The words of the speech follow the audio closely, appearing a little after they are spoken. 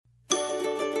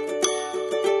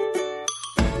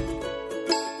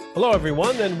Hello,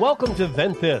 everyone, and welcome to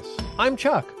Vent This. I'm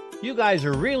Chuck. You guys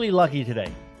are really lucky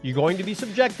today. You're going to be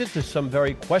subjected to some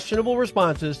very questionable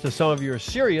responses to some of your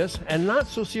serious and not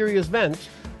so serious vents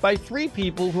by three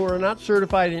people who are not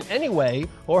certified in any way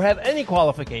or have any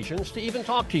qualifications to even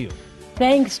talk to you.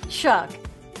 Thanks, Chuck.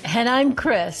 And I'm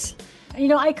Chris. You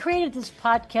know, I created this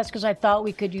podcast because I thought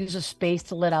we could use a space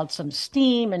to let out some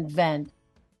steam and vent.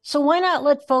 So why not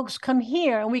let folks come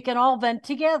here and we can all vent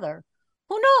together?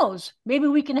 Who knows? Maybe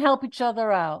we can help each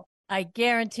other out. I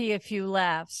guarantee a few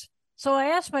laughs. So I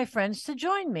asked my friends to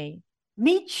join me.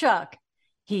 Meet Chuck.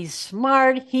 He's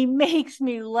smart, he makes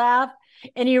me laugh,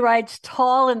 and he rides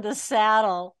tall in the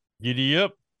saddle. Giddy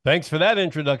up. Thanks for that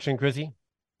introduction, Chrissy.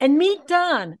 And meet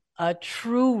Don, a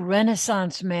true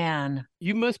Renaissance man.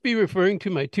 You must be referring to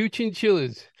my two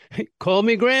chinchillas. Call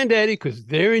me Granddaddy because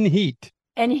they're in heat.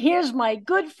 And here's my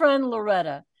good friend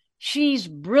Loretta. She's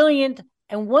brilliant,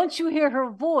 and once you hear her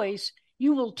voice,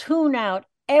 you will tune out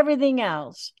everything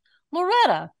else.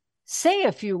 Loretta, say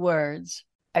a few words.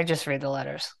 I just read the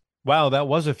letters. Wow, that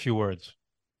was a few words.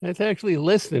 That's actually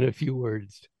less than a few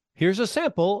words. Here's a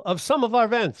sample of some of our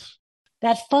vents.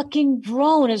 That fucking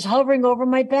drone is hovering over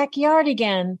my backyard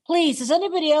again. Please, does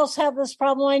anybody else have this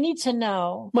problem? I need to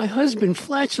know. My husband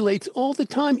flatulates all the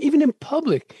time, even in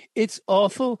public. It's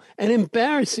awful and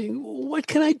embarrassing. What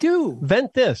can I do?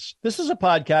 Vent This. This is a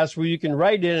podcast where you can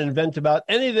write in and vent about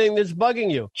anything that's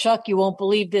bugging you. Chuck, you won't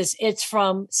believe this. It's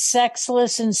from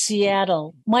Sexless in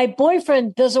Seattle. My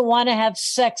boyfriend doesn't want to have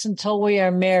sex until we are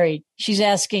married. She's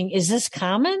asking, is this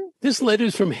common? This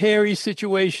letter's from Harry's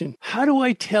situation. How do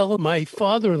I tell my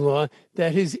father-in-law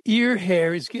that his ear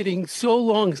hair is getting so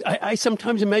long? I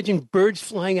sometimes imagine birds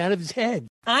flying out of his head.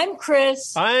 I'm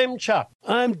Chris. I'm Chuck.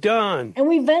 I'm Don. And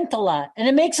we vent a lot, and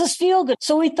it makes us feel good.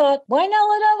 So we thought, why not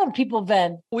let other people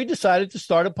vent? We decided to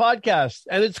start a podcast,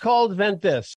 and it's called Vent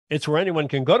This. It's where anyone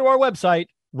can go to our website,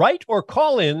 write or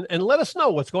call in, and let us know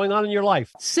what's going on in your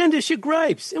life. Send us your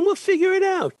gripes, and we'll figure it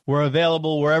out. We're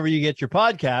available wherever you get your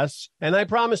podcasts, and I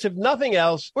promise, if nothing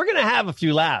else, we're going to have a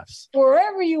few laughs.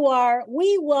 Wherever you are,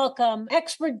 we welcome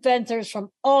expert venters from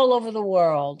all over the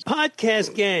world.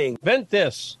 Podcast gang. Vent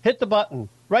This. Hit the button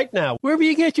right now. Wherever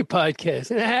you get your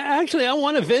podcast. And actually, I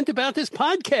want to vent about this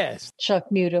podcast.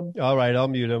 Chuck, mute him. All right, I'll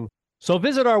mute him. So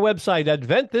visit our website at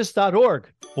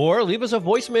ventthis.org or leave us a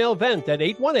voicemail vent at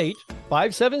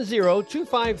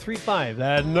 818-570-2535.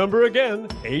 That number again,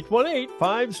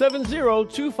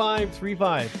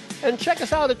 818-570-2535. And check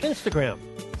us out at Instagram.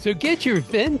 So get your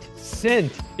vent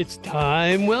sent. It's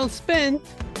time well spent.